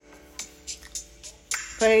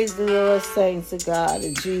Praise the Lord, saints of God,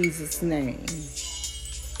 in Jesus' name.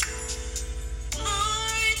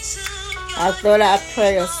 I thought I'd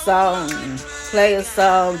play a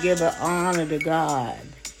song, give an honor to God,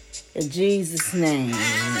 in Jesus' name.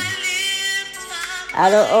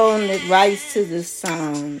 I don't own the rights to this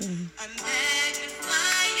song.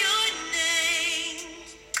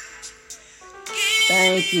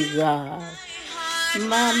 Thank you, God.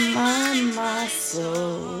 My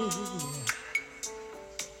soul.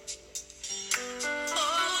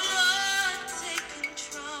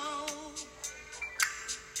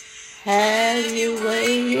 Have you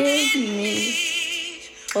waited me,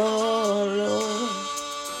 oh Lord?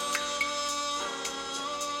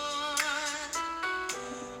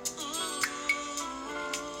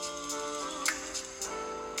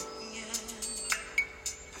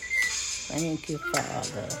 Thank you,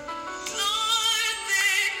 Father.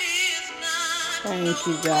 Thank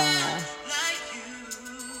you, God.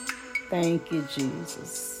 Thank you,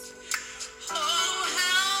 Jesus.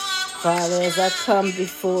 Father, as I come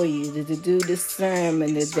before you to do this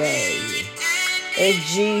sermon today, in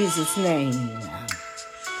Jesus' name,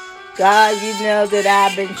 God, you know that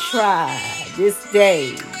I've been tried this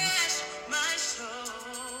day,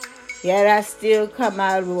 yet I still come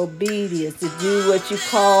out of obedience to do what you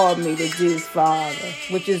called me to do, Father,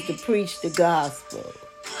 which is to preach the gospel.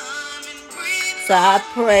 So I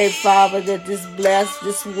pray, Father, that this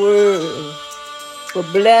word will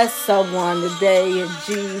bless someone today in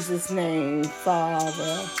Jesus' name,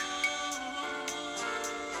 Father.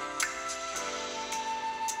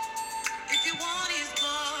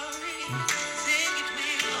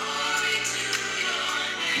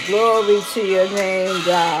 Glory to your name,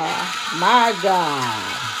 God, my God.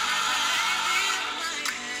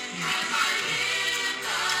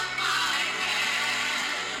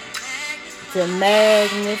 To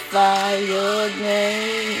magnify your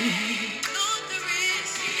name.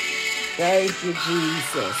 Thank you,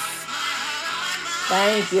 Jesus.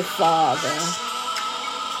 Thank you, Father.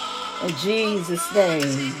 In Jesus'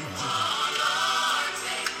 name.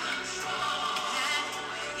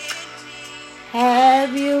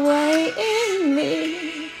 Have your way in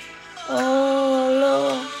me, oh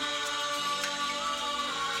Lord.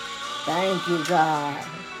 Thank you, God.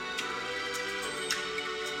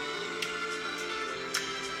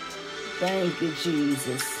 Thank you,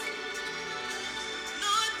 Jesus.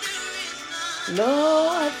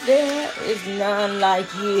 Lord, there is none like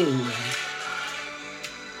you.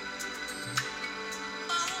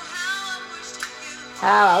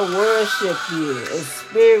 How I worship you in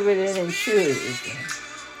spirit and in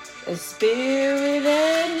truth. In spirit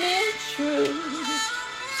and in truth.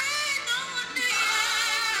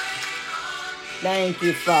 Thank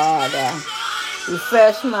you, Father.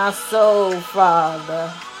 Refresh my soul,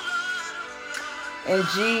 Father. In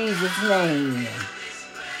Jesus' name.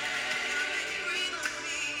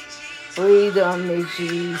 Breathe on me,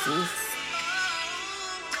 Jesus.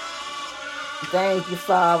 Thank you,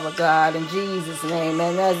 Father God, in Jesus' name.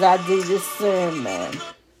 And as I do this sermon,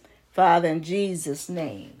 Father, in Jesus'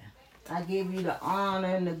 name, I give you the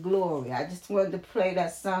honor and the glory. I just wanted to play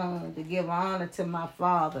that song to give honor to my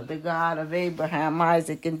Father, the God of Abraham,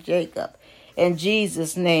 Isaac, and Jacob. In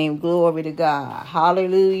Jesus' name, glory to God.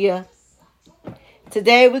 Hallelujah.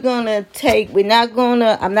 Today I'm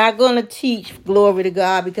not going to teach, glory to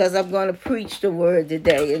God, because I'm going to preach the word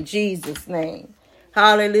today in Jesus' name.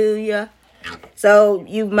 Hallelujah. So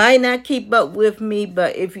you might not keep up with me,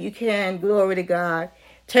 but if you can, glory to God,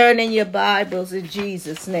 turn in your Bibles in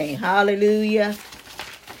Jesus' name. Hallelujah.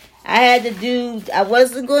 I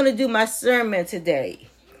wasn't going to do my sermon today.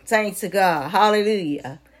 Thanks to God.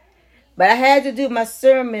 Hallelujah. But I had to do my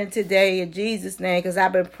sermon today in Jesus' name because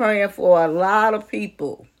I've been praying for a lot of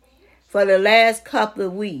people for the last couple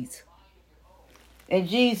of weeks. In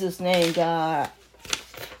Jesus' name, God.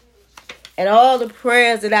 And all the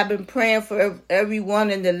prayers that I've been praying for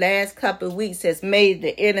everyone in the last couple of weeks has made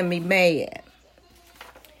the enemy mad.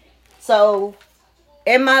 So,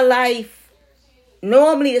 in my life,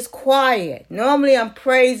 normally it's quiet. Normally I'm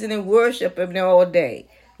praising and worshiping all day.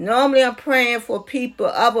 Normally I'm praying for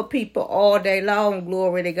other people all day long,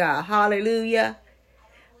 glory to God. Hallelujah.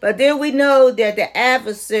 But then we know that the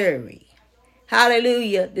adversary,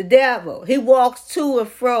 hallelujah, the devil, he walks to and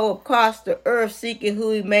fro across the earth seeking who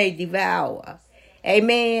he may devour.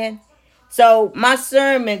 Amen. So my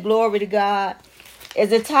sermon, glory to God, is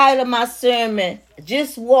the title of my sermon,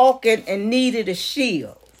 Just Walking and Needed a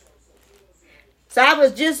Shield. So I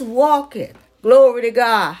was just walking, glory to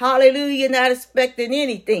God, hallelujah, not expecting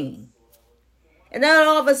anything. And then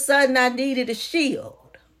all of a sudden I needed a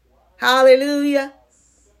shield. Hallelujah.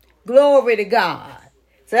 Glory to God.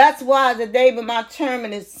 So that's why the name of my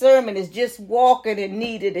sermon is just walking in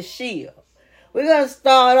need of the shield. We're going to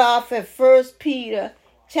start off at 1 Peter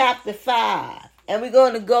chapter 5. And we're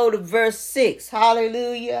going to go to verse 6.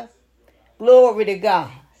 Hallelujah. Glory to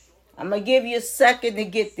God. I'm going to give you a second to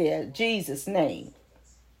get there. In Jesus' name.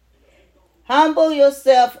 Humble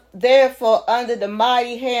yourself, therefore, under the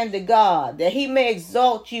mighty hand of God, that he may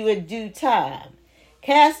exalt you in due time.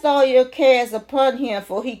 Cast all your cares upon him,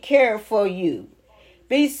 for he careth for you.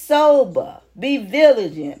 Be sober, be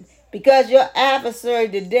vigilant, because your adversary,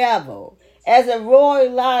 the devil, as a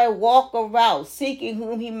roaring lion, walk around, seeking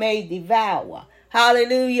whom he may devour.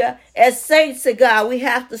 Hallelujah. As saints of God, we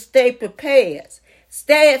have to stay prepared,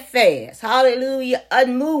 steadfast, hallelujah,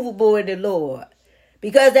 unmovable in the Lord.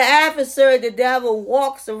 Because the adversary, the devil,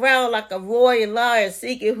 walks around like a roaring lion,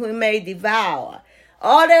 seeking whom he may devour.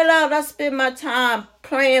 All day long, I spend my time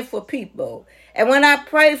praying for people. And when I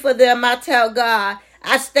pray for them, I tell God,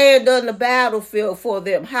 I stand on the battlefield for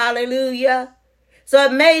them. Hallelujah. So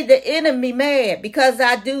it made the enemy mad because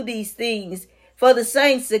I do these things for the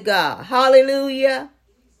saints of God. Hallelujah.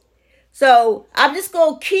 So I'm just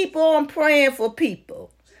going to keep on praying for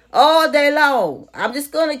people all day long. I'm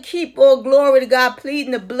just going to keep on, glory to God,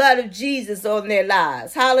 pleading the blood of Jesus on their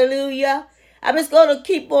lives. Hallelujah. I'm just going to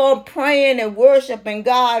keep on praying and worshiping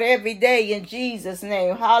God every day in Jesus'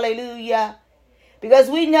 name. Hallelujah.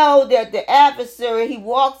 Because we know that the adversary, he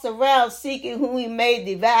walks around seeking whom he may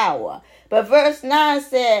devour. But verse 9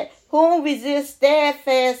 said, whom resist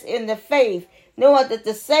steadfast in the faith, knowing that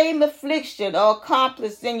the same affliction are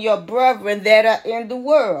accomplished in your brethren that are in the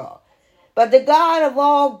world. But the God of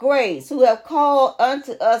all grace, who have called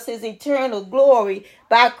unto us his eternal glory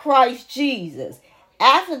by Christ Jesus,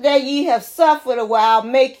 after that ye have suffered a while,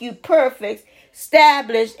 make you perfect,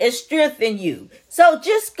 establish, and strengthen you. So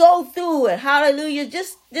just go through it. Hallelujah.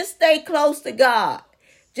 Just stay close to God.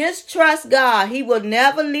 Just trust God. He will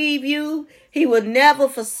never leave you. He will never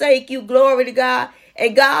forsake you. Glory to God.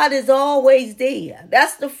 And God is always there.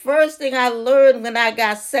 That's the first thing I learned when I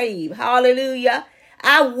got saved. Hallelujah.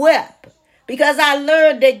 I wept because I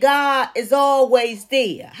learned that God is always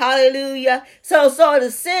there. Hallelujah. So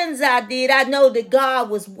the sins I did, I know that God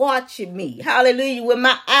was watching me. Hallelujah. When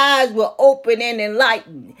my eyes were open and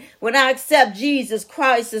enlightened. When I accept Jesus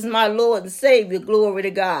Christ as my Lord and Savior. Glory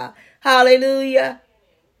to God. Hallelujah.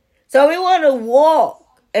 So we want to walk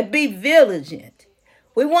and be vigilant.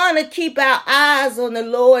 We want to keep our eyes on the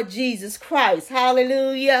Lord Jesus Christ.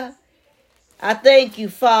 Hallelujah. I thank you,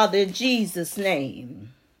 Father, in Jesus' name.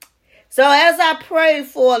 So as I pray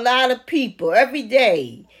for a lot of people every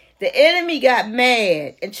day, the enemy got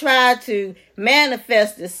mad and tried to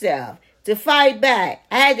manifest itself, to fight back.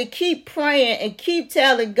 I had to keep praying and keep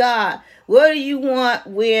telling God, what do you want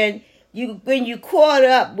when you caught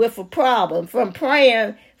up with a problem from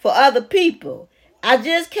praying for other people? I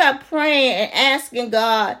just kept praying and asking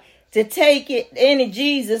God to take it in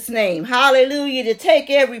Jesus' name. Hallelujah. To take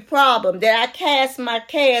every problem, that I cast my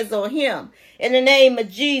cares on him. In the name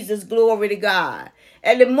of Jesus, glory to God.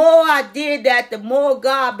 And the more I did that, the more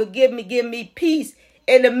God would give me peace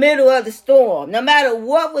in the middle of the storm. No matter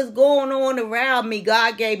what was going on around me,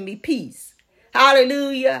 God gave me peace.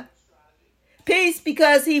 Hallelujah. Peace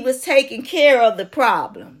because he was taking care of the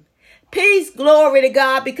problem. Peace, glory to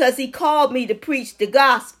God, because he called me to preach the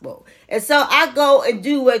gospel. And so I go and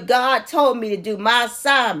do what God told me to do, my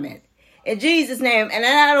assignment. In Jesus' name. And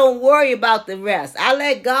then I don't worry about the rest. I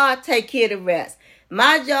let God take care of the rest.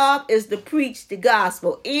 My job is to preach the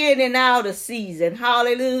gospel in and out of season.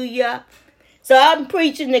 Hallelujah. So I'm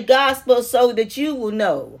preaching the gospel so that you will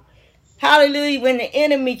know. Hallelujah. When the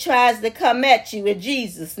enemy tries to come at you in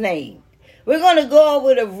Jesus' name. We're going to go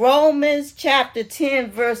over to Romans chapter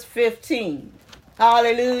 10, verse 15.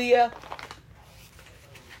 Hallelujah.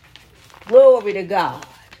 Glory to God.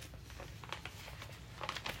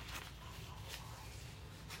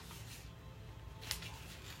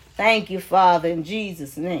 Thank you, Father, in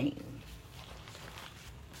Jesus' name.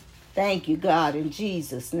 Thank you, God, in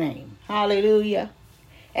Jesus' name. Hallelujah.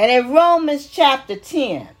 And in Romans chapter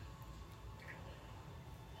 10,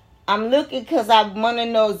 I'm looking because I want to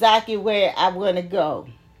know exactly where I'm going to go.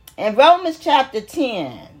 In Romans chapter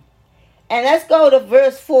 10, and let's go to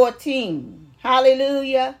verse 14.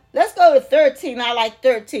 Hallelujah. Let's go to 13. I like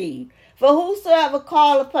 13. For whosoever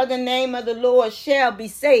call upon the name of the Lord shall be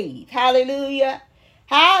saved. Hallelujah.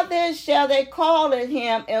 How then shall they call on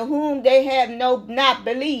him in whom they have not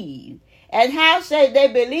believed? And how shall they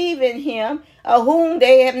believe in him of whom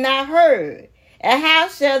they have not heard? And how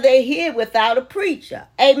shall they hear without a preacher?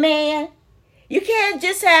 Amen. You can't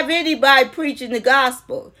just have anybody preaching the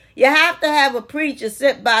gospel. You have to have a preacher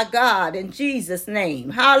sent by God in Jesus'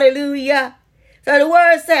 name. Hallelujah. So the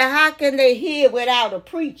word said, how can they hear without a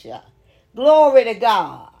preacher? Glory to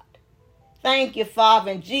God. Thank you,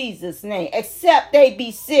 Father, in Jesus' name. Except they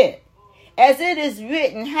be sent. As it is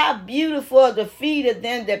written, how beautiful are the feet of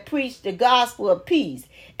them that preach the gospel of peace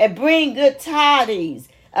and bring good tidings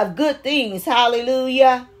of good things.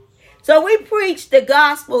 Hallelujah. So we preach the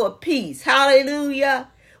gospel of peace. Hallelujah.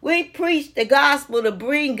 We preach the gospel to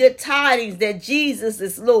bring good tidings that Jesus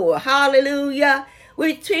is Lord. Hallelujah.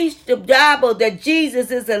 We teach the Bible that Jesus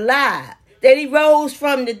is alive, that he rose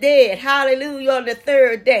from the dead. Hallelujah. On the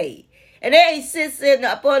third day. And then he sits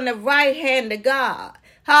up on the right hand of God.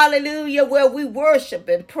 Hallelujah, where we worship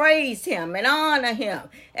and praise him and honor him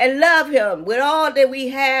and love him with all that we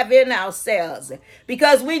have in ourselves.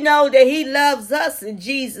 Because we know that he loves us in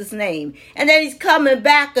Jesus' name. And that he's coming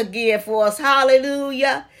back again for us.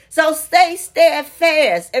 Hallelujah. So stay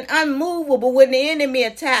steadfast and unmovable when the enemy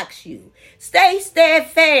attacks you. Stay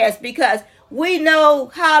steadfast because we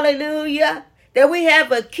know, hallelujah, that we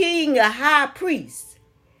have a king, a high priest,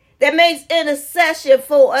 that makes intercession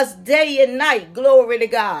for us day and night. Glory to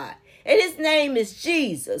God. And his name is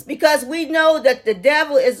Jesus, because we know that the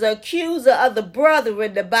devil is an accuser of the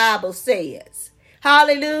brethren, the Bible says.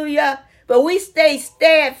 Hallelujah. But we stay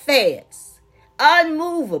steadfast,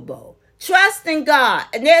 unmovable, trusting God.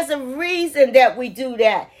 And there's a reason that we do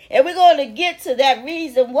that. And we're going to get to that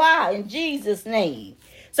reason why in Jesus' name.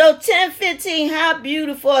 So 10:15, how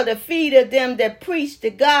beautiful are the feet of them that preach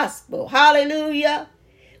the gospel. Hallelujah.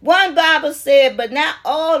 One Bible said, but not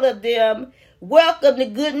all of them welcome the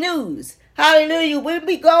good news. Hallelujah. When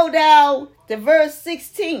we go down to verse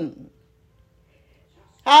 16.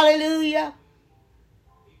 Hallelujah.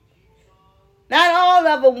 Not all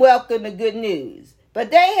of them welcome the good news, but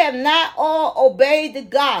they have not all obeyed the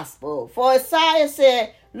gospel. For Isaiah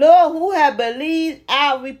said, Lord, who have believed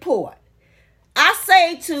our report? I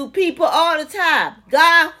say to people all the time,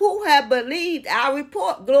 God, who have believed our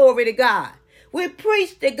report? Glory to God. We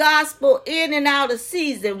preach the gospel in and out of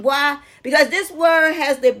season. Why? Because this word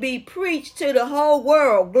has to be preached to the whole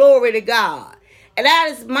world. Glory to God. And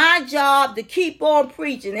that is my job, to keep on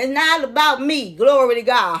preaching. It's not about me. Glory to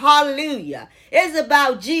God. Hallelujah. It's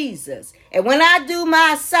about Jesus. And when I do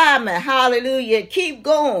my assignment, hallelujah, keep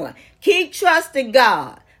going. Keep trusting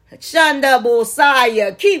God. Shanda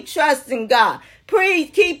Bosaya. Keep trusting God.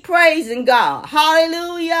 Keep praising God.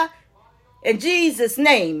 Hallelujah. In Jesus'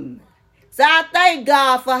 name. So I thank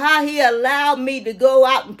God for how he allowed me to go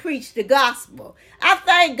out and preach the gospel. I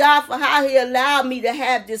thank God for how he allowed me to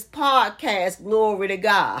have this podcast. Glory to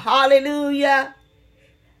God. Hallelujah.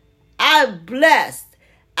 I'm blessed.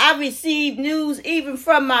 I received news even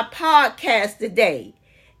from my podcast today.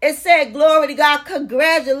 It said, glory to God,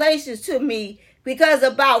 congratulations to me, because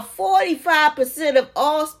about 45% of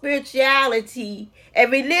all spirituality and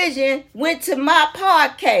religion went to my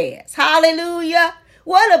podcast. Hallelujah.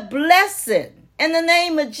 What a blessing in the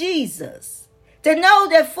name of Jesus. To know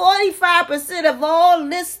that 45% of all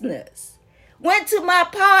listeners went to my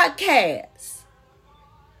podcast.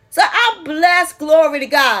 So I'm blessed, glory to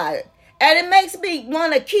God. And it makes me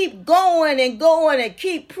want to keep going and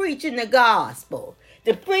keep preaching the gospel.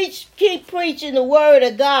 Keep preaching the word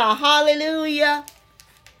of God. Hallelujah.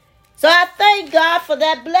 So I thank God for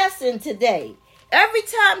that blessing today. Every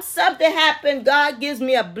time something happens, God gives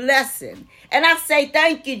me a blessing. And I say,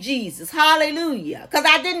 thank you, Jesus. Hallelujah. Because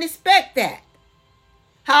I didn't expect that.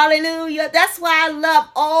 Hallelujah. That's why I love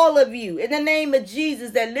all of you in the name of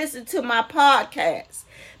Jesus that listen to my podcast.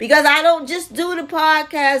 Because I don't just do the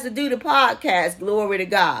podcast to do the podcast. Glory to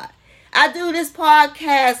God. I do this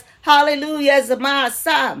podcast, hallelujah, as my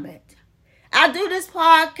assignment. I do this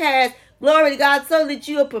podcast, glory to God, so that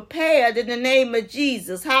you are prepared in the name of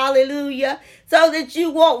Jesus. Hallelujah. So that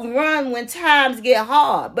you won't run when times get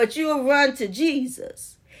hard, but you'll run to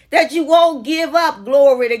Jesus. That you won't give up,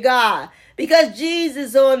 glory to God, because Jesus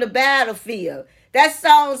is on the battlefield. That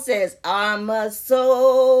song says, I'm a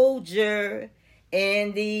soldier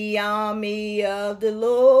in the army of the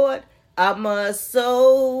Lord. I'm a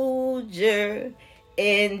soldier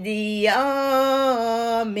in the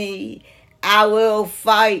army. I will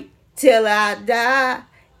fight till I die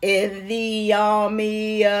in the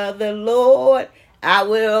army of the Lord. I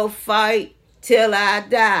will fight till I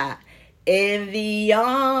die in the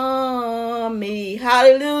army.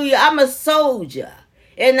 Hallelujah. I'm a soldier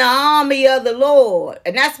in the army of the Lord.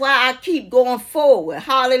 And that's why I keep going forward.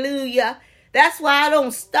 Hallelujah. That's why I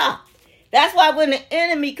don't stop. That's why when the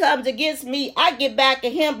enemy comes against me, I get back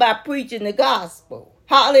at him by preaching the gospel.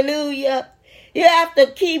 Hallelujah. You have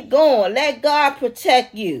to keep going. Let God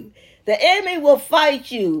protect you. The enemy will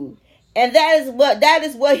fight you. And that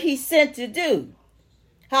is what he's sent to do.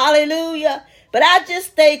 Hallelujah. But I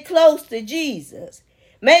just stay close to Jesus.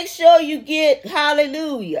 Make sure you get,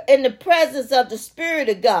 hallelujah, in the presence of the Spirit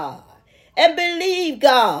of God. And believe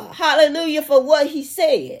God, hallelujah, for what he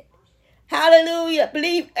said. Hallelujah.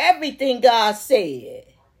 Believe everything God said.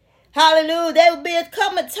 Hallelujah. There will be a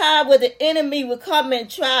coming time where the enemy will come and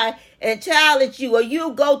try and challenge you, or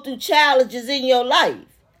you'll go through challenges in your life.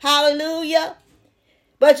 Hallelujah.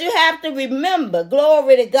 But you have to remember,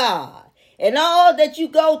 glory to God. And all that you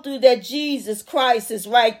go through, that Jesus Christ is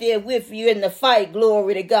right there with you in the fight.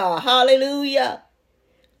 Glory to God. Hallelujah.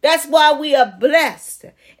 That's why we are blessed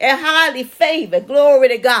and highly favored. Glory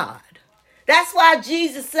to God. That's why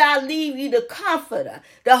Jesus said, I leave you the Comforter,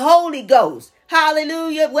 the Holy Ghost.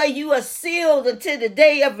 Hallelujah. Where you are sealed until the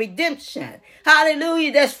day of redemption.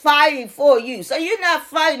 Hallelujah. That's fighting for you. So you're not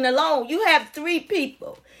fighting alone. You have three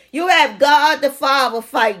people. You have God the Father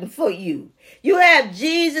fighting for you. You have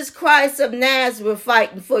Jesus Christ of Nazareth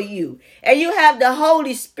fighting for you. And you have the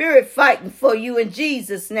Holy Spirit fighting for you in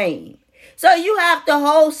Jesus' name. So you have to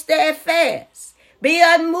hold steadfast. Be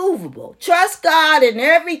unmovable. Trust God in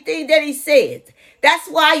everything that he says. That's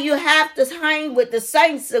why you have to hang with the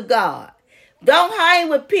saints of God. Don't hang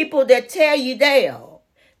with people that tear you down.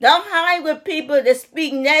 Don't hang with people that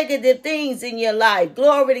speak negative things in your life.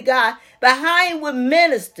 Glory to God. But hang with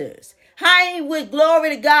ministers. Hang with,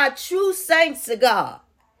 glory to God, true saints of God.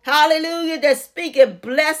 Hallelujah. That's speaking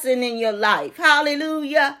blessing in your life.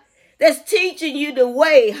 Hallelujah. That's teaching you the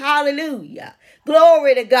way. Hallelujah.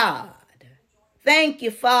 Glory to God. Thank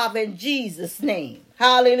you, Father, in Jesus' name.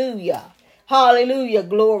 Hallelujah. Hallelujah.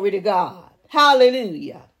 Glory to God.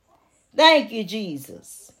 Hallelujah. Thank you,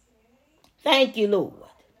 Jesus. Thank you, Lord.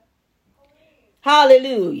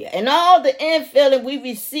 Hallelujah. And all the infilling we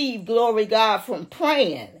receive, glory God, from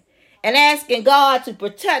praying and asking God to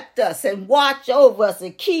protect us and watch over us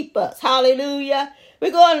and keep us. Hallelujah.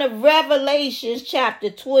 We're going to Revelation chapter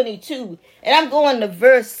 22. And I'm going to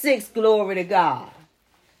verse 6. Glory to God.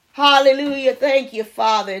 Hallelujah. Thank you,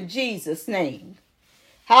 Father, in Jesus' name.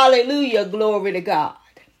 Hallelujah. Glory to God.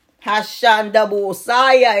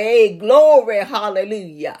 Hashandabosaya. Hey, glory.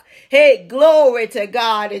 Hallelujah. Hey, glory to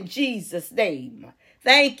God in Jesus' name.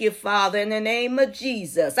 Thank you, Father, in the name of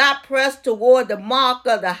Jesus. I press toward the mark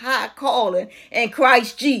of the high calling in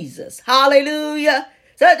Christ Jesus. Hallelujah.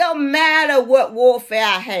 So it don't matter what warfare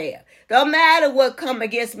I have. Don't matter what come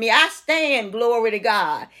against me. I stand, glory to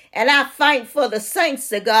God. And I fight for the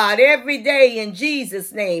saints of God every day in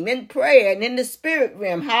Jesus' name, in prayer and in the spirit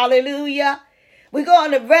realm. Hallelujah. We're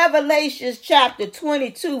going to Revelation chapter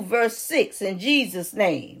 22, verse 6 in Jesus'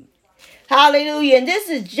 name. Hallelujah. And this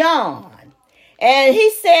is John. And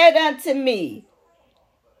he said unto me,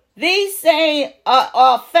 these sayings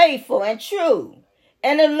are faithful and true.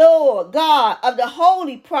 And the Lord God of the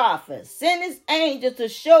holy prophets sent his angel to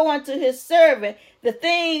show unto his servant the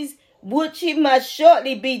things which he must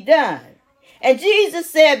shortly be done. And Jesus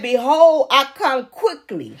said, behold, I come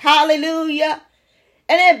quickly. Hallelujah.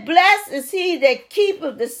 And it blessed is he that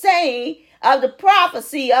keepeth the saying of the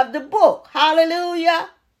prophecy of the book. Hallelujah.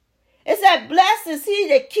 It said, blessed is he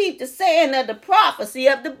that keep the saying of the prophecy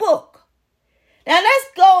of the book. Now let's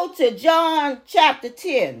go to John chapter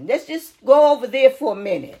 10. Let's just go over there for a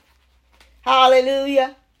minute.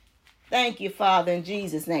 Hallelujah. Thank you, Father, in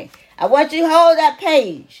Jesus' name. I want you to hold that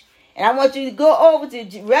page. And I want you to go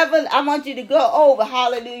over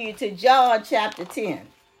hallelujah, to John chapter 10.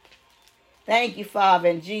 Thank you, Father,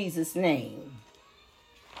 in Jesus' name.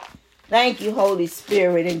 Thank you, Holy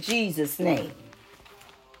Spirit, in Jesus' name.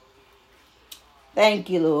 Thank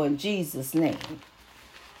you, Lord, in Jesus' name.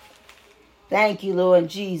 Thank you, Lord, in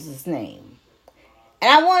Jesus' name.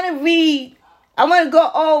 And I want to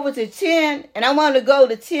go over to 10, and I want to go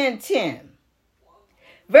to 10:10.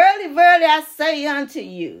 Verily, verily, I say unto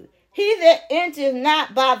you, he that enters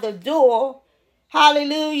not by the door,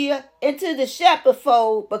 hallelujah, into the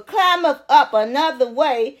shepherdfold, but climbeth up another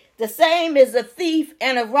way, the same is a thief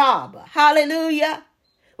and a robber. Hallelujah.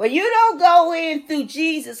 Well, you don't go in through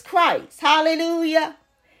Jesus Christ. Hallelujah.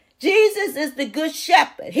 Jesus is the good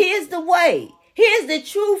shepherd. He is the way. He is the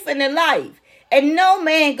truth and the life. And no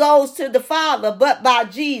man goes to the Father but by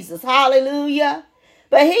Jesus. Hallelujah.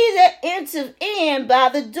 But he that enters in by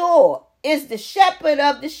the door is the shepherd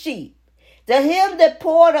of the sheep. To him that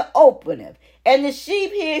porter openeth, and the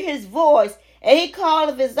sheep hear his voice, and he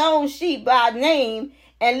calleth his own sheep by name,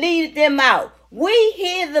 and leadeth them out. We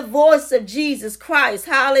hear the voice of Jesus Christ.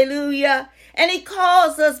 Hallelujah. And he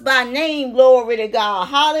calls us by name. Glory to God.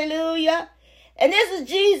 Hallelujah. And this is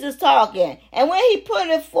Jesus talking. And when he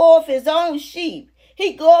putteth forth his own sheep,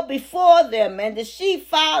 He go before them, and the sheep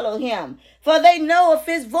follow him, for they know of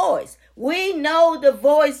his voice. We know the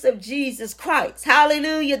voice of Jesus Christ.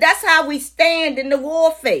 Hallelujah. That's how we stand in the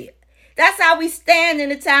warfare. That's how we stand in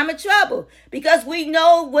the time of trouble, because we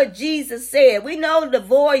know what Jesus said. We know the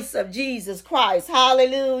voice of Jesus Christ.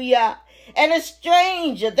 Hallelujah. And a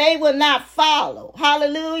stranger they will not follow.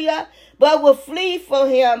 Hallelujah. But will flee from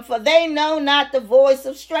him, for they know not the voice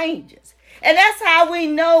of strangers. And that's how we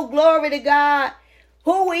know, glory to God,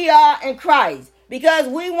 who we are in Christ, because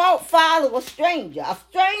we won't follow a stranger. A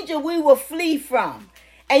stranger we will flee from.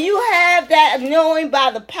 And you have that knowing by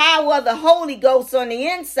the power of the Holy Ghost on the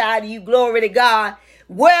inside of you, glory to God,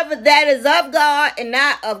 whether that is of God and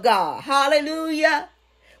not of God. Hallelujah.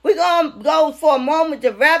 We're going to go for a moment to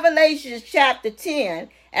Revelation chapter 10.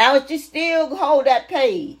 And I want you to still hold that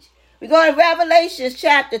page. We're going to Revelation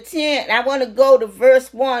chapter 10. And I want to go to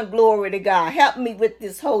verse 1, glory to God. Help me with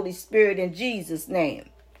this Holy Spirit in Jesus' name.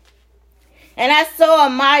 And I saw a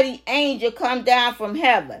mighty angel come down from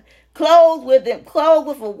heaven, clothed with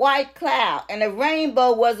a white cloud, and a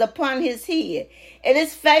rainbow was upon his head, and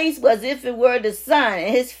his face was as if it were the sun,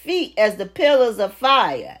 and his feet as the pillars of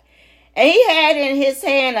fire. And he had in his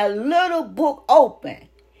hand a little book open,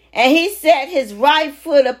 and he set his right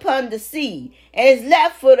foot upon the sea, and his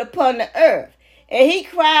left foot upon the earth. And he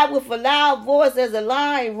cried with a loud voice as a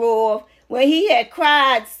lion roared, when he had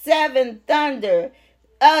cried 7 thunder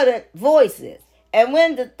uttered voices. And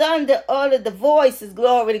when the thunder uttered the voices,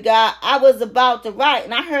 glory to God, I was about to write,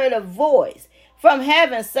 and I heard a voice from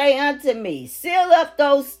heaven say unto me, seal up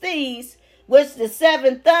those things which the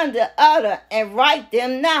 7 thunder utter, and write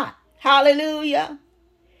them not. Hallelujah.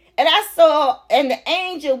 And I saw, and the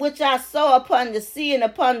angel which I saw upon the sea and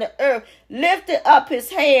upon the earth lifted up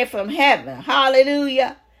his hand from heaven.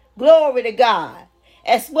 Hallelujah. Glory to God.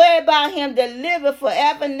 And swear by him that liveth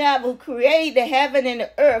forever and ever, who created the heaven and the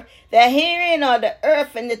earth, that herein are the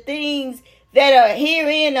earth and the things that are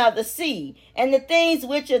herein are the sea, and the things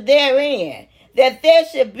which are therein, that there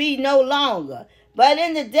should be no longer. But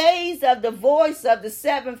in the days of the voice of the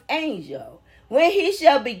 7th angel, when he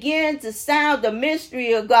shall begin to sound the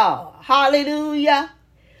mystery of God, hallelujah,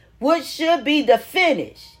 which should be the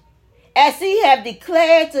finish, as he have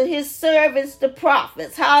declared to his servants the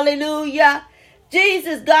prophets, hallelujah.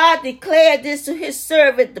 Jesus, God, declared this to his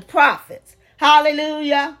servant, the prophets.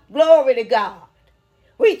 Hallelujah. Glory to God.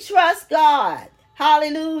 We trust God.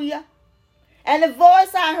 Hallelujah. And the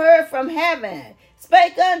voice I heard from heaven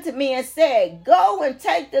spake unto me and said, go and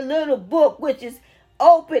take the little book which is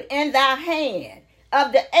open in thy hand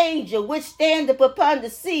of the angel which standeth upon the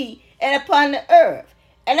sea and upon the earth.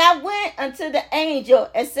 And I went unto the angel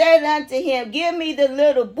and said unto him, give me the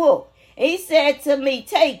little book. And he said to me,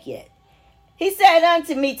 take it. He said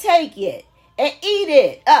unto me, take it and eat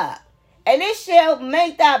it up, and it shall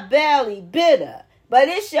make thy belly bitter, but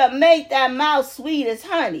it shall make thy mouth sweet as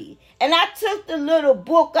honey. And I took the little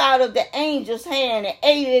book out of the angel's hand and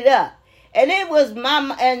ate it up, and it was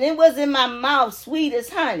in my mouth sweet as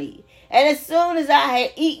honey. And as soon as I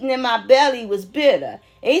had eaten it, my belly was bitter.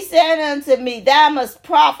 And he said unto me, thou must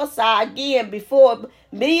prophesy again before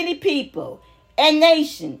many people and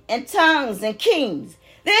nations and tongues and kings.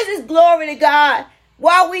 This is glory to God.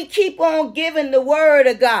 While we keep on giving the word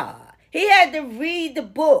of God, he had to read the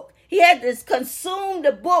book. He had to consume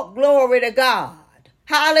the book, glory to God.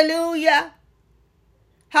 Hallelujah.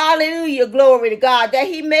 Hallelujah, glory to God, that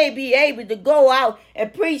he may be able to go out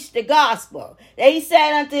and preach the gospel. That he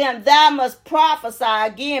said unto him, thou must prophesy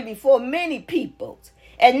again before many peoples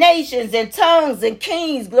and nations and tongues and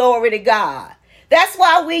kings, glory to God. That's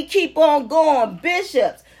why we keep on going,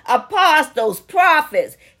 bishops, apostles,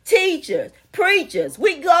 prophets, teachers, preachers.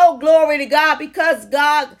 We go, glory to God, because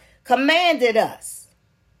God commanded us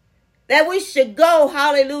that we should go,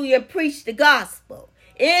 hallelujah, and preach the gospel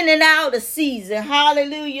in and out of season,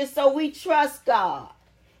 hallelujah. So we trust God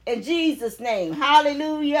in Jesus' name,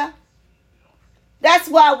 hallelujah. That's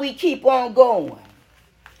why we keep on going,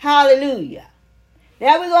 hallelujah.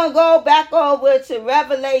 Now we're going to go back over to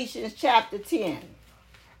Revelation chapter 10.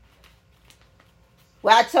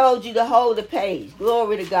 Where I told you to hold the page.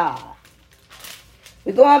 Glory to God.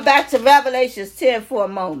 We're going back to Revelation 10 for a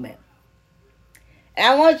moment. And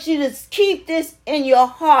I want you to keep this in your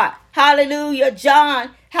heart. Hallelujah. John,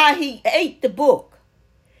 how he ate the book.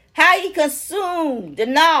 How he consumed the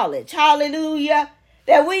knowledge. Hallelujah.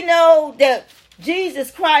 That we know that Jesus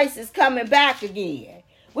Christ is coming back again.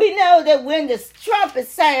 We know that when the trumpet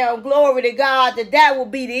sound, glory to God, that will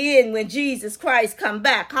be the end when Jesus Christ come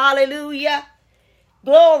back. Hallelujah.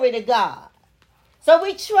 Glory to God. So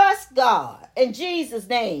we trust God in Jesus'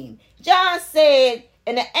 name. John said,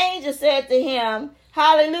 and the angel said to him,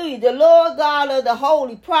 Hallelujah. The Lord God of the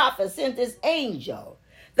holy prophets sent his angel.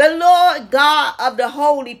 The Lord God of the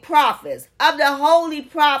holy prophets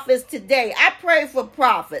today. I pray for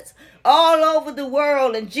prophets all over the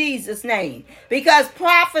world in Jesus' name, because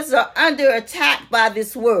prophets are under attack by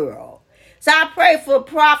this world. So I pray for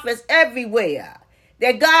prophets everywhere,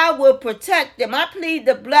 that God will protect them. I plead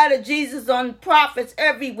the blood of Jesus on prophets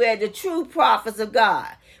everywhere, the true prophets of God,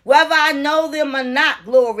 whether I know them or not,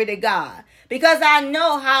 glory to God. Because I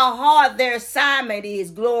know how hard their assignment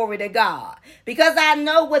is, glory to God. Because I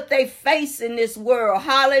know what they face in this world,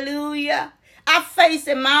 hallelujah. I face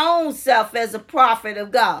in my own self as a prophet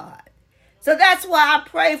of God. So that's why I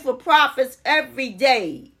pray for prophets every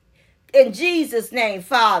day, in Jesus' name,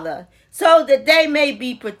 Father, so that they may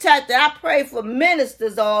be protected. I pray for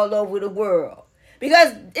ministers all over the world,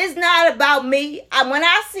 because it's not about me. When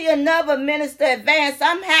I see another minister advance,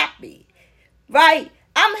 I'm happy, right?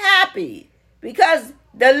 I'm happy. Because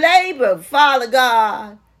the labor, Father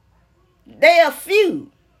God, they are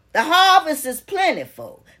few. The harvest is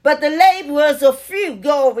plentiful, but the laborers are few,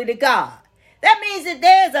 glory to God. That means that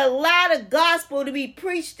there's a lot of gospel to be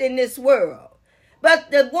preached in this world.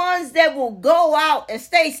 But the ones that will go out and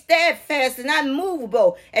stay steadfast and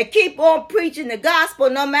unmovable and keep on preaching the gospel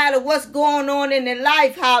no matter what's going on in their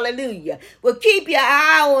life, hallelujah, will keep your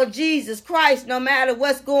eye on Jesus Christ no matter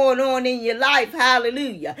what's going on in your life,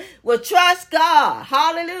 hallelujah, will trust God,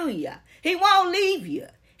 hallelujah. He won't leave you.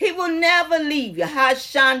 He will never leave you.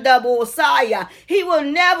 Hashandabosaya. He will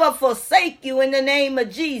never forsake you in the name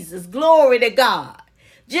of Jesus. Glory to God.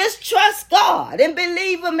 Just trust God and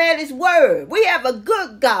believe him at his word. We have a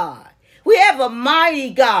good God. We have a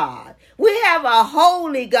mighty God. We have a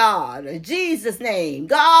holy God. In Jesus' name,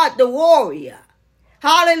 God the warrior.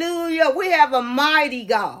 Hallelujah. We have a mighty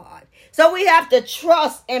God. So we have to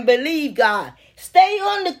trust and believe God. Stay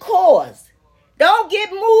on the course. Don't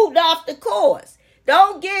get moved off the course.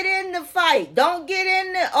 Don't get in the fight. Don't get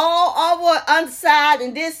in the all over one side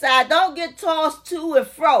and this side. Don't get tossed to and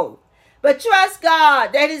fro. But trust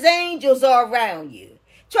God that his angels are around you.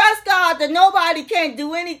 Trust God that nobody can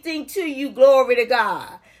do anything to you, glory to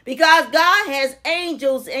God. Because God has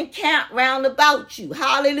angels encamped round about you.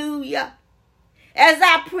 Hallelujah. As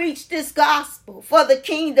I preach this gospel for the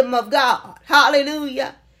kingdom of God.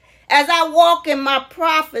 Hallelujah. As I walk in my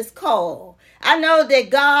prophet's call, I know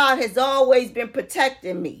that God has always been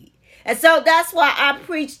protecting me. And so that's why I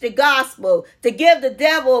preach the gospel, to give the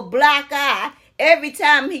devil a black eye every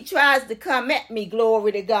time he tries to come at me,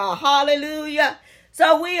 glory to God. Hallelujah.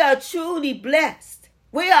 So we are truly blessed.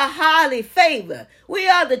 We are highly favored. We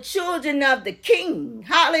are the children of the King.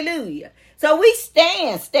 Hallelujah. So we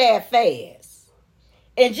stand steadfast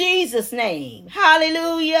in Jesus' name.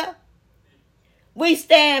 Hallelujah. We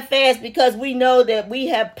stand fast because we know that we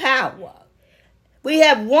have power. We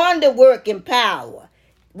have wonder working power.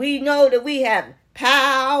 We know that we have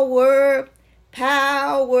power,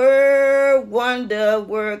 wonder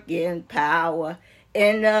working power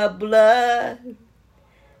in the blood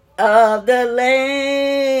of the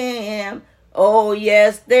Lamb. Oh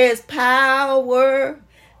yes, there's power,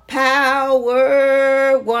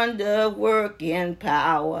 wonder working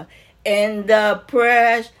power in the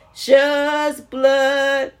precious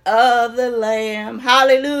blood of the Lamb.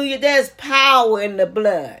 Hallelujah. There's power in the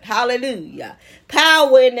blood. Hallelujah.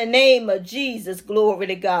 Power in the name of Jesus. Glory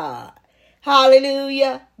to God.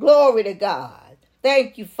 Hallelujah. Glory to God.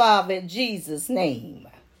 Thank you, Father, in Jesus' name.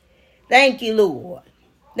 Thank you, Lord.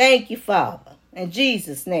 Thank you, Father, in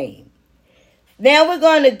Jesus' name. Now we're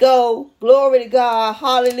going to go, glory to God,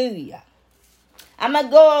 hallelujah. I'm going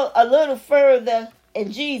to go a little further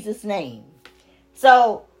in Jesus' name.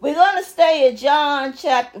 So we're going to stay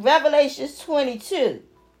at Revelation 22.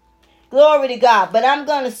 Glory to God. But I'm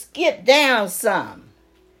going to skip down some.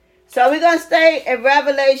 So we're going to stay at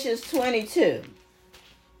Revelation 22.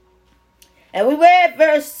 And we read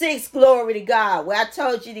verse 6, glory to God, where I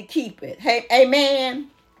told you to keep it. Hey, amen.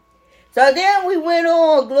 So then we went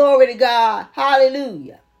on, glory to God,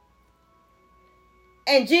 hallelujah.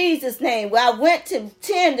 In Jesus' name, where I went to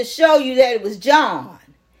 10 to show you that it was John.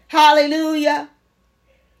 Hallelujah.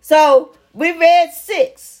 So we read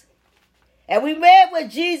 6. And we read what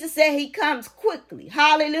Jesus said, he comes quickly.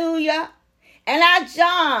 Hallelujah. And I,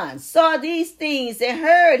 John, saw these things and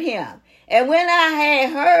heard him. And when I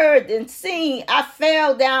had heard and seen, I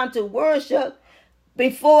fell down to worship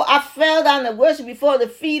before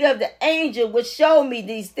the feet of the angel which showed me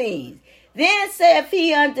these things. Then saith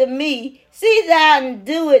he unto me, see thou and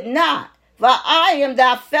do it not, for I am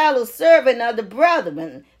thy fellow servant of the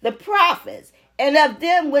brethren, the prophets, and of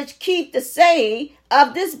them which keep the saying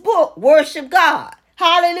of this book. Worship God.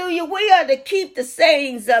 Hallelujah. We are to keep the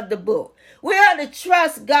sayings of the book. We are to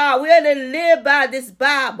trust God. We are to live by this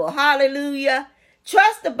Bible. Hallelujah.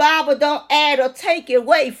 Trust the Bible. Don't add or take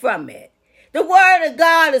away from it. The word of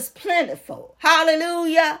God is plentiful.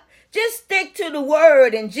 Hallelujah. Just stick to the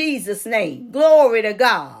word in Jesus' name. Glory to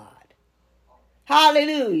God.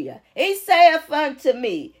 Hallelujah. He saith unto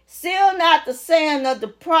me, seal not the saying of the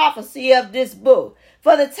prophecy of this book,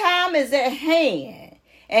 for the time is at hand.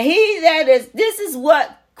 And this is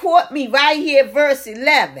what caught me right here, verse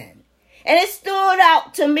 11. And it stood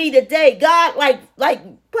out to me today. God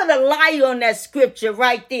like put a light on that scripture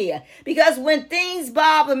right there. Because when things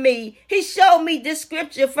bother me, he showed me this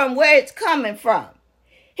scripture from where it's coming from.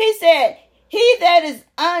 He said, he that is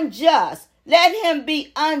unjust, let him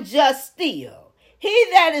be unjust still. He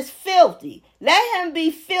that is filthy, let him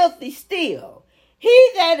be filthy still. He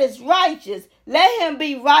that is righteous, let him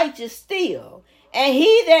be righteous still. And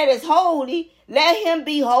he that is holy, let him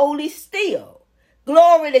be holy still.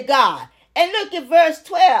 Glory to God. And look at verse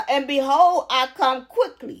 12. And behold, I come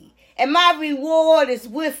quickly, and my reward is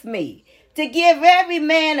with me, to give every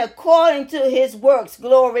man according to his works.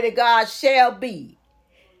 Glory to God shall be.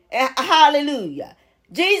 Hallelujah.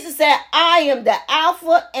 Jesus said, I am the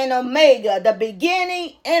Alpha and Omega, the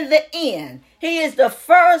beginning and the end. He is the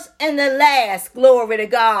first and the last. Glory to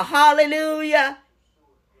God. Hallelujah.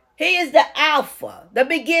 He is the Alpha, the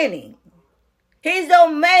beginning. He's the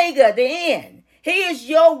Omega, the end. He is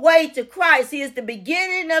your way to Christ. He is the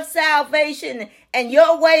beginning of salvation and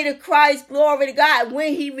your way to Christ. Glory to God.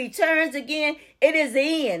 When he returns again, it is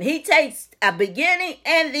the end. He takes a beginning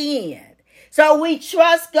and the end. So we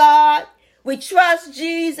trust God. We trust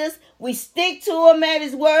Jesus. We stick to him at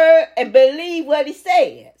his word and believe what he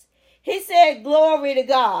says. He said, glory to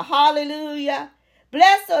God. Hallelujah.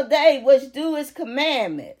 Blessed are they which do his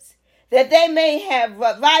commandments, that they may have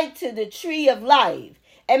right to the tree of life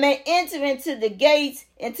and may enter into the gates,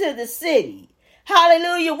 into the city.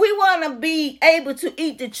 Hallelujah. We want to be able to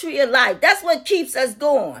eat the tree of life. That's what keeps us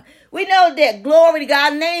going. We know that, glory to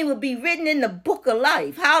God, name will be written in the book of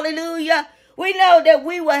life. Hallelujah. We know that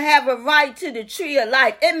we will have a right to the tree of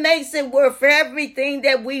life. It makes it worth everything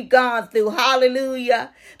that we've gone through.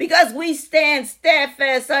 Hallelujah. Because we stand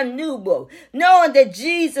steadfast, unmovable, knowing that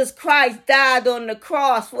Jesus Christ died on the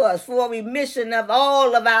cross for us for remission of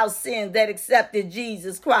all of our sins that accepted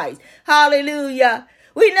Jesus Christ. Hallelujah.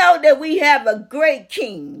 We know that we have a great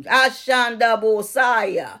king, Ashanda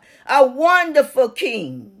Bosaya, a wonderful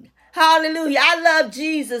king. Hallelujah. I love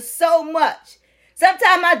Jesus so much.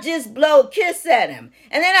 Sometimes I just blow a kiss at him.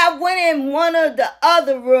 And then I went in one of the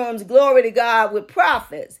other rooms, glory to God, with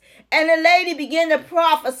prophets. And the lady began to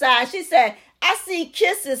prophesy. She said, I see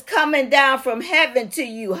kisses coming down from heaven to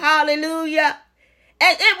you. Hallelujah.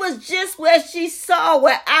 And it was just where she saw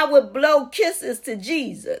where I would blow kisses to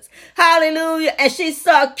Jesus. Hallelujah. And she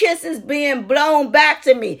saw kisses being blown back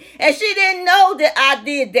to me. And she didn't know that I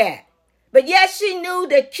did that. But yet she knew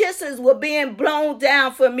that kisses were being blown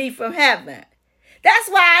down for me from heaven. That's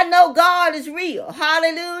why I know God is real.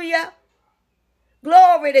 Hallelujah.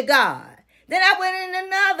 Glory to God. Then I went in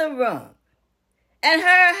another room and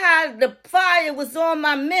heard how the fire was on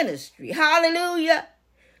my ministry. Hallelujah.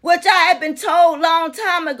 Which I had been told long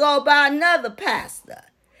time ago by another pastor.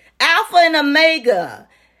 Alpha and Omega.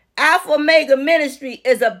 Alpha Omega ministry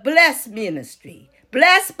is a blessed ministry.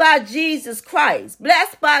 Blessed by Jesus Christ.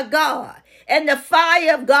 Blessed by God. And the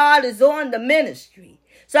fire of God is on the ministry.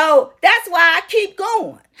 So that's why I keep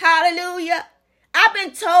going. Hallelujah. I've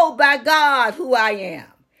been told by God who I am.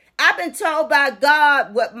 I've been told by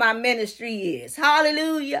God what my ministry is.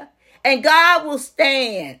 Hallelujah. And God will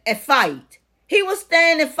stand and fight. He will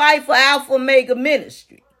stand and fight for Alpha Omega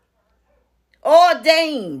ministry.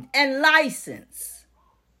 Ordained and licensed.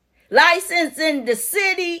 Licensed in the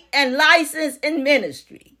city and licensed in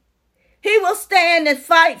ministry. He will stand and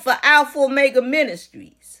fight for Alpha Omega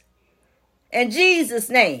ministries. In Jesus'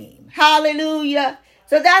 name. Hallelujah.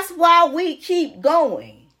 So that's why we keep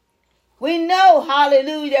going. We know,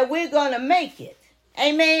 hallelujah, that we're going to make it.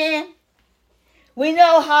 Amen. We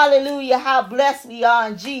know, hallelujah, how blessed we are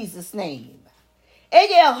in Jesus' name. It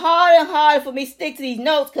gets harder and harder for me to stick to these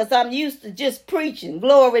notes because I'm used to just preaching.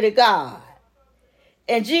 Glory to God.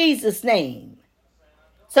 In Jesus' name.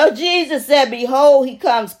 So Jesus said, behold, he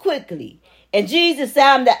comes quickly. And Jesus said,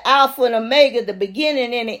 I'm the Alpha and Omega, the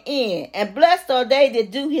beginning and the end. And blessed are they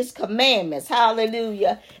that do his commandments.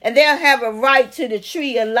 Hallelujah. And they'll have a right to the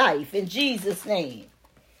tree of life in Jesus' name.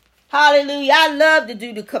 Hallelujah. I love to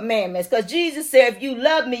do the commandments because Jesus said, if you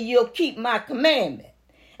love me, you'll keep my commandment.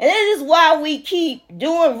 And this is why we keep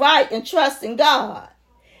doing right and trusting God.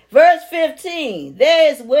 Verse 15,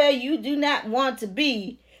 there is where you do not want to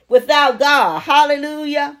be without God.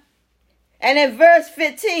 Hallelujah. And in verse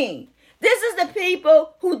 15, this is the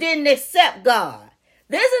people who didn't accept God.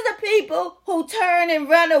 This is the people who turn and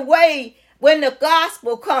run away when the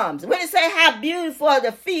gospel comes. When it say how beautiful are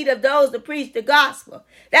the feet of those that preach the gospel,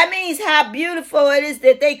 that means how beautiful it is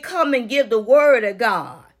that they come and give the word of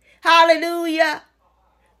God. Hallelujah.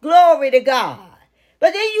 Glory to God.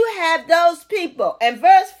 But then you have those people, and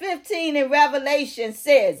verse 15 in Revelation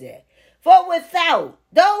says it. For without,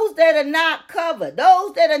 those that are not covered,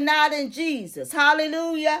 those that are not in Jesus,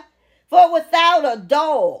 hallelujah. For without are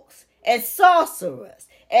dogs and sorcerers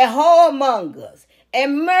and whoremongers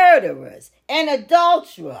and murderers and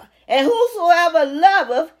adulterers and whosoever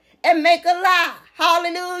loveth and make a lie.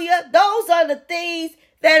 Hallelujah. Those are the things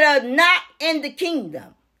that are not in the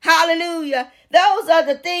kingdom. Hallelujah. Those are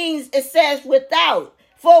the things it says without.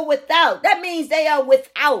 For without, that means they are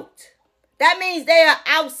without. That means they are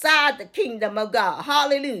outside the kingdom of God.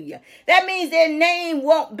 Hallelujah. That means their name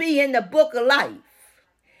won't be in the book of life.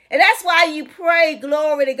 And that's why you pray,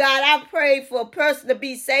 glory to God. I pray for a person to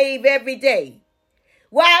be saved every day.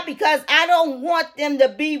 Why? Because I don't want them to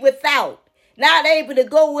be without, not able to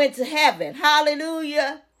go into heaven.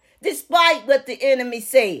 Hallelujah. Despite what the enemy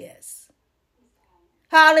says.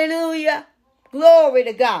 Hallelujah. Glory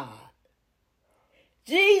to God.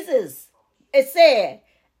 Jesus, it said,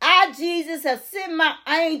 I, Jesus, have sent my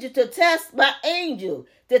angel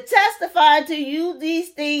to testify to you these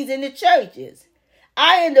things in the churches.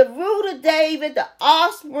 I am the root of David, the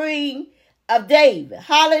offspring of David.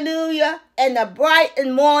 Hallelujah. And the bright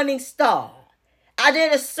and morning star. I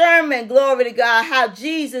did a sermon, glory to God, how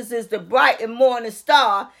Jesus is the bright and morning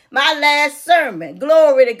star. My last sermon,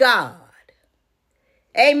 glory to God.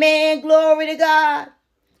 Amen, glory to God.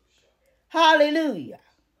 Hallelujah.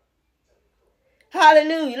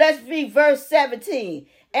 Hallelujah. Let's read verse 17.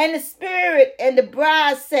 And the Spirit and the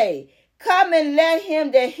bride say, come, and let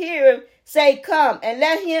him that heareth say, come, and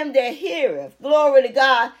let him that heareth, glory to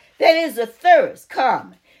God, that is athirst,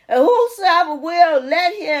 come. And whosoever will,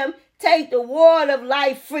 let him take the water of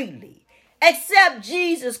life freely. Accept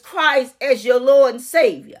Jesus Christ as your Lord and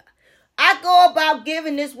Savior. I go about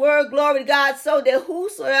giving this word, glory to God, so that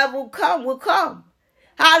whosoever will come will come.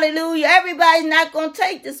 Hallelujah. Everybody's not going to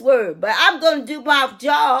take this word, but I'm going to do my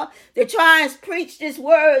job to try and preach this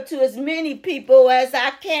word to as many people as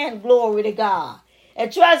I can, glory to God.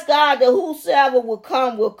 And trust God that whosoever will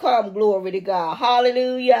come, glory to God.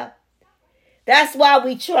 Hallelujah. That's why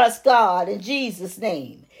we trust God in Jesus'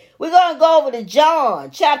 name. We're going to go over to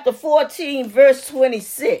John chapter 14, verse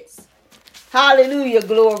 26. Hallelujah,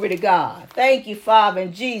 glory to God. Thank you, Father,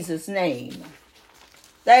 in Jesus' name.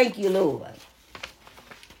 Thank you, Lord.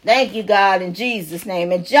 Thank you, God, in Jesus'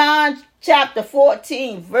 name. In John chapter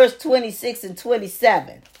 14, verse 26 and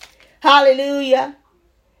 27. Hallelujah.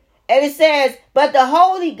 And it says, but the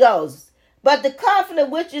Holy Ghost, but the Comforter,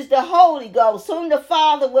 which is the Holy Ghost, whom the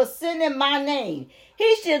Father will send in my name,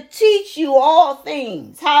 he shall teach you all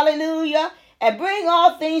things. Hallelujah. And bring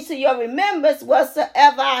all things to your remembrance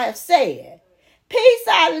whatsoever I have said. Peace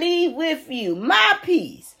I leave with you, my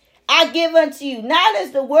peace I give unto you, not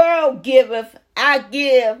as the world giveth, I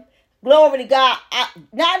give, glory to God,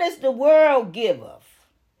 not as the world giveth,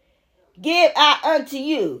 give I unto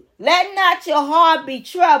you. Let not your heart be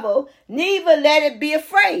troubled, neither let it be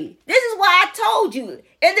afraid. This is why I told you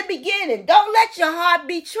in the beginning, don't let your heart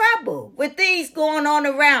be troubled with things going on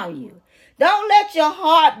around you. Don't let your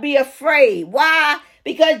heart be afraid. Why?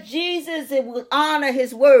 Because Jesus will honor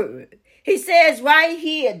his word. He says right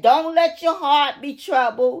here, don't let your heart be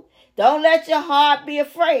troubled. Don't let your heart be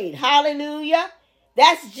afraid. Hallelujah.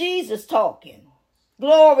 That's Jesus talking.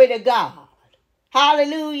 Glory to God.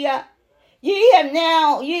 Hallelujah. Ye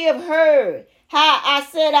have heard how I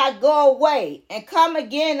said I go away and come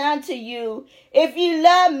again unto you. If you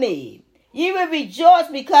love me, ye will rejoice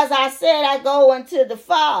because I said I go unto the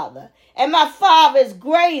Father, and my Father is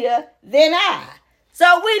greater than I.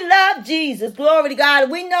 So we love Jesus. Glory to God.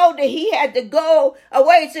 We know that he had to go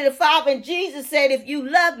away to the Father. And Jesus said, if you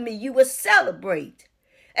love me, you will celebrate.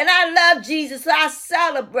 And I love Jesus. So I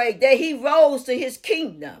celebrate that he rose to his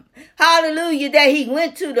kingdom. Hallelujah. That he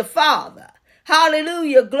went to the Father.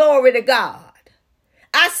 Hallelujah. Glory to God.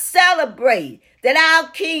 I celebrate that our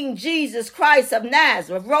King Jesus Christ of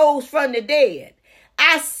Nazareth rose from the dead.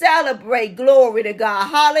 I celebrate, glory to God.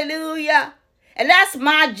 Hallelujah. And that's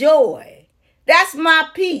my joy. That's my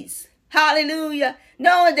peace. Hallelujah.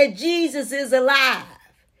 Knowing that Jesus is alive.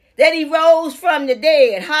 That he rose from the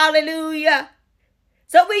dead. Hallelujah.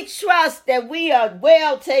 So we trust that we are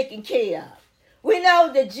well taken care of. We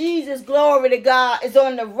know that Jesus, glory to God, is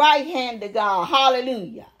on the right hand of God.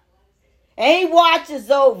 Hallelujah. And he watches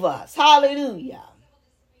over us. Hallelujah.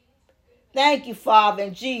 Thank you, Father,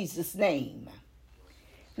 in Jesus' name.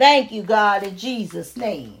 Thank you, God, in Jesus'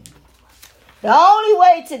 name. The only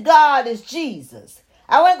way to God is Jesus.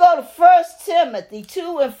 I want to go to 1 Timothy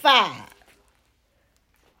 2 and 5.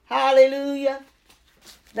 Hallelujah.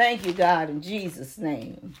 Thank you, God, in Jesus'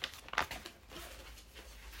 name.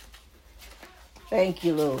 Thank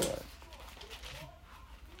you, Lord.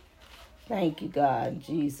 Thank you, God, in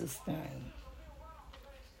Jesus' name.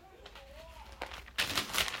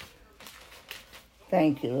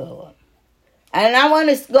 Thank you, Lord. And I want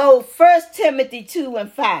to go 1 Timothy 2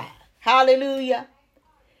 and 5. Hallelujah.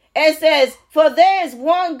 It says, for there is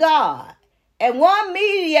one God and one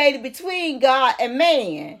mediator between God and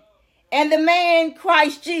man, and the man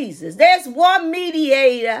Christ Jesus. There's one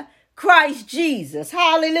mediator, Christ Jesus.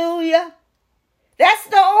 Hallelujah. That's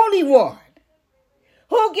the only one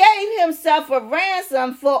who gave himself a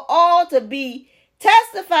ransom for all to be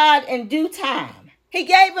testified in due time. He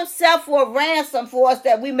gave himself for a ransom for us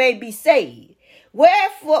that we may be saved.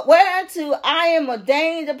 Whereunto I am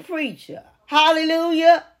ordained a preacher.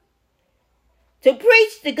 Hallelujah. To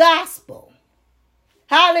preach the gospel.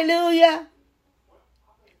 Hallelujah.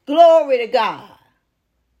 Glory to God.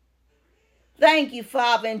 Thank you,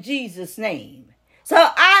 Father, in Jesus' name. So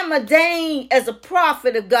I'm ordained as a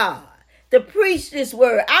prophet of God to preach this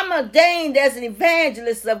word. I'm ordained as an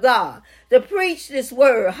evangelist of God to preach this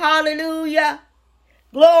word. Hallelujah.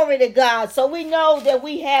 Glory to God. So we know that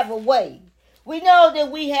we have a way. We know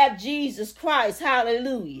that we have Jesus Christ.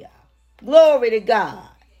 Hallelujah. Glory to God.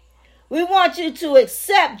 We want you to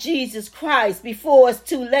accept Jesus Christ before it's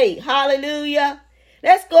too late. Hallelujah.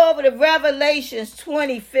 Let's go over to Revelations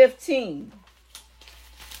 20:15.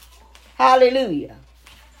 Hallelujah.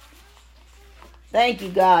 Thank you,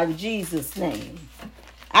 God, in Jesus' name.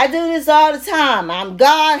 I do this all the time.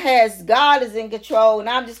 God is in control, and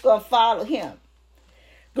I'm just going to follow him.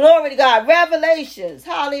 Glory to God. Revelations,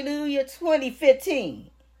 hallelujah, 20:15.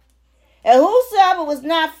 And whosoever was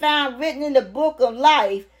not found written in the book of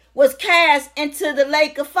life was cast into the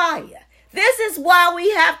lake of fire. This is why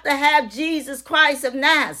we have to have Jesus Christ of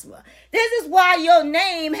Nazareth. This is why your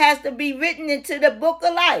name has to be written into the book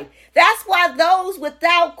of life. That's why those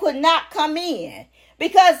without could not come in.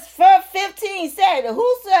 Because verse 15 said,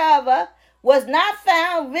 whosoever was not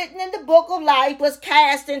found written in the book of life was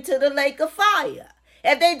cast into the lake of fire.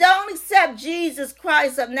 If they don't accept Jesus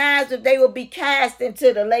Christ of Nazareth, they will be cast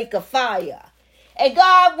into the lake of fire. And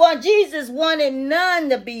Jesus wanted none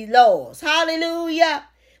to be lost. Hallelujah.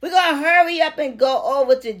 We're going to hurry up and go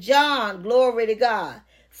over to John, glory to God,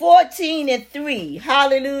 14:3.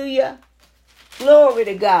 Hallelujah. Glory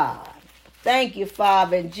to God. Thank you,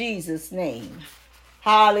 Father, in Jesus' name.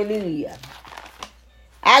 Hallelujah.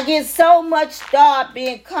 I get so much thought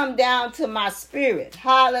being come down to my spirit.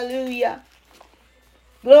 Hallelujah.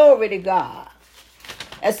 Glory to God.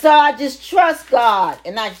 And so I just trust God,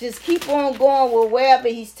 and I just keep on going with wherever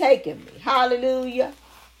he's taking me. Hallelujah.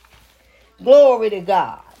 Glory to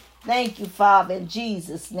God. Thank you, Father, in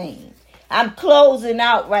Jesus' name. I'm closing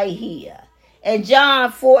out right here. In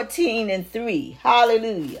John 14:3.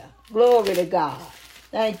 Hallelujah. Glory to God.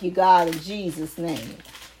 Thank you, God, in Jesus' name.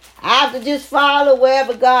 I have to just follow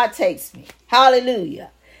wherever God takes me.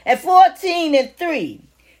 Hallelujah. At 14:3.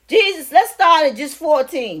 Jesus, let's start at just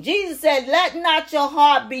 14. Jesus said, let not your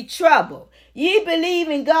heart be troubled. Ye believe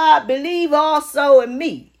in God, believe also in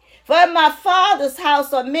me. For in my Father's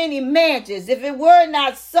house are many mansions. If it were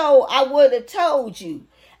not so, I would have told you.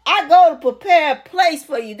 I go to prepare a place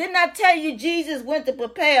for you. Didn't I tell you Jesus went to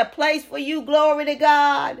prepare a place for you? Glory to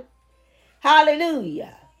God.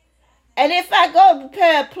 Hallelujah. And if I go to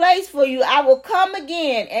prepare a place for you, I will come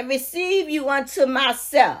again and receive you unto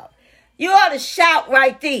myself. You ought to shout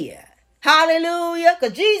right there. Hallelujah.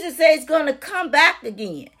 Because Jesus says he's going to come back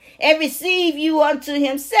again and receive you unto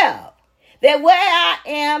himself. That where I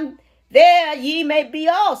am, there ye may be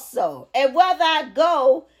also. And whether I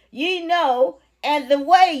go, ye know, and the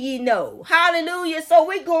way ye know. Hallelujah. So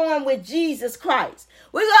we're going with Jesus Christ.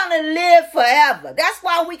 We're going to live forever. That's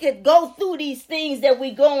why we could go through these things that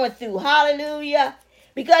we're going through. Hallelujah.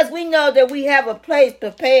 Because we know that we have a place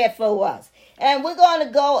prepared for us. And we're going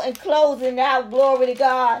to go and close it out. Glory to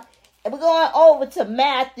God. And we're going over to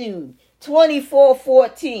Matthew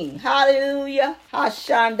 24:14. Hallelujah.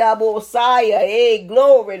 Hashanda Bosaya. Hey,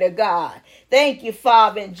 glory to God. Thank you,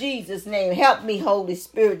 Father, in Jesus' name. Help me, Holy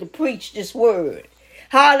Spirit, to preach this word.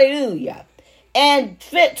 Hallelujah. And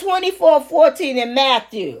 24:14 in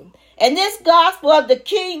Matthew. And this gospel of the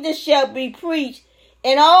kingdom shall be preached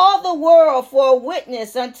in all the world for a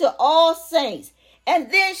witness unto all saints.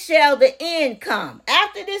 And then shall the end come.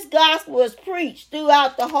 After this gospel is preached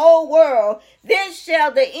throughout the whole world, then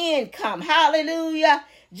shall the end come. Hallelujah.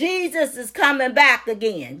 Jesus is coming back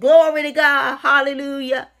again. Glory to God.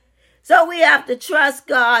 Hallelujah. So we have to trust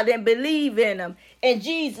God and believe in him in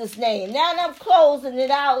Jesus' name. Now I'm closing it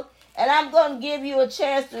out, and I'm going to give you a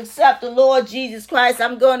chance to accept the Lord Jesus Christ.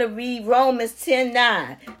 I'm going to read Romans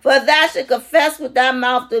 10:9. For thou shalt confess with thy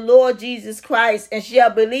mouth the Lord Jesus Christ, and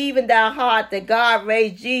shalt believe in thy heart that God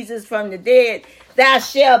raised Jesus from the dead, thou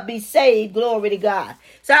shalt be saved. Glory to God.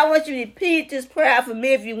 So I want you to repeat this prayer for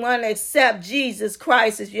me if you want to accept Jesus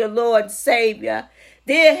Christ as your Lord and Savior.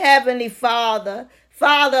 Dear Heavenly Father,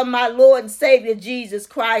 Father, my Lord and Savior, Jesus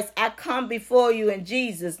Christ, I come before you in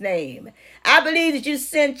Jesus' name. I believe that you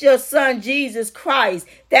sent your son, Jesus Christ,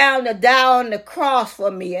 down to die on the cross for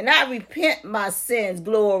me. And I repent my sins,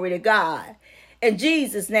 glory to God, in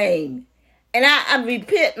Jesus' name. And I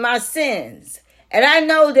repent my sins. And I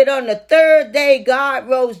know that on the third day, God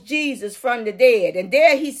rose Jesus from the dead. And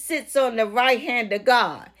there he sits on the right hand of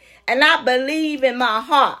God. And I believe in my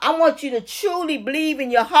heart. I want you to truly believe in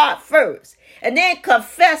your heart first. And then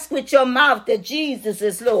confess with your mouth that Jesus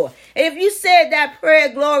is Lord. If you said that prayer,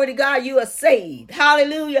 glory to God, you are saved.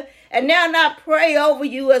 Hallelujah. And now I pray over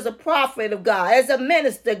you as a prophet of God, as a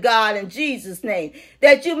minister of God in Jesus' name,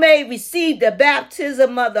 that you may receive the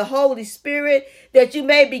baptism of the Holy Spirit, that you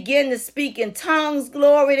may begin to speak in tongues,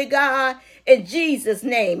 glory to God, in Jesus'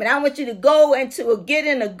 name. And I want you to get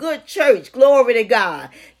in a good church, glory to God.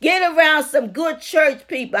 Get around some good church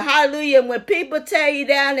people, hallelujah. And when people tear you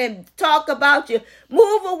down and talk about you,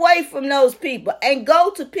 move away from those people and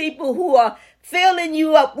go to people who are filling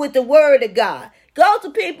you up with the word of God. Go to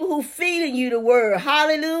people who feeding you the word.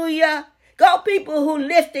 Hallelujah. Go people who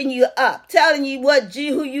lifting you up, telling you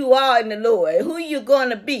who you are in the Lord, who you're going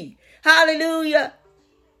to be. Hallelujah.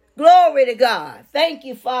 Glory to God. Thank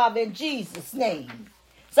you, Father, in Jesus' name.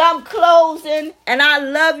 So I'm closing, and I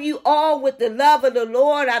love you all with the love of the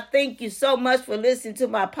Lord. I thank you so much for listening to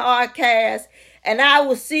my podcast, and I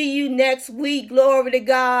will see you next week. Glory to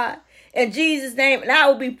God. In Jesus' name, and I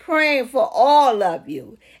will be praying for all of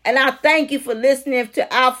you. And I thank you for listening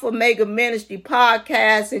to Alpha Omega Ministry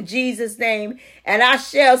podcast in Jesus' name. And I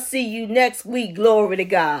shall see you next week. Glory to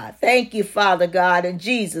God. Thank you, Father God, in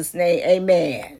Jesus' name. Amen.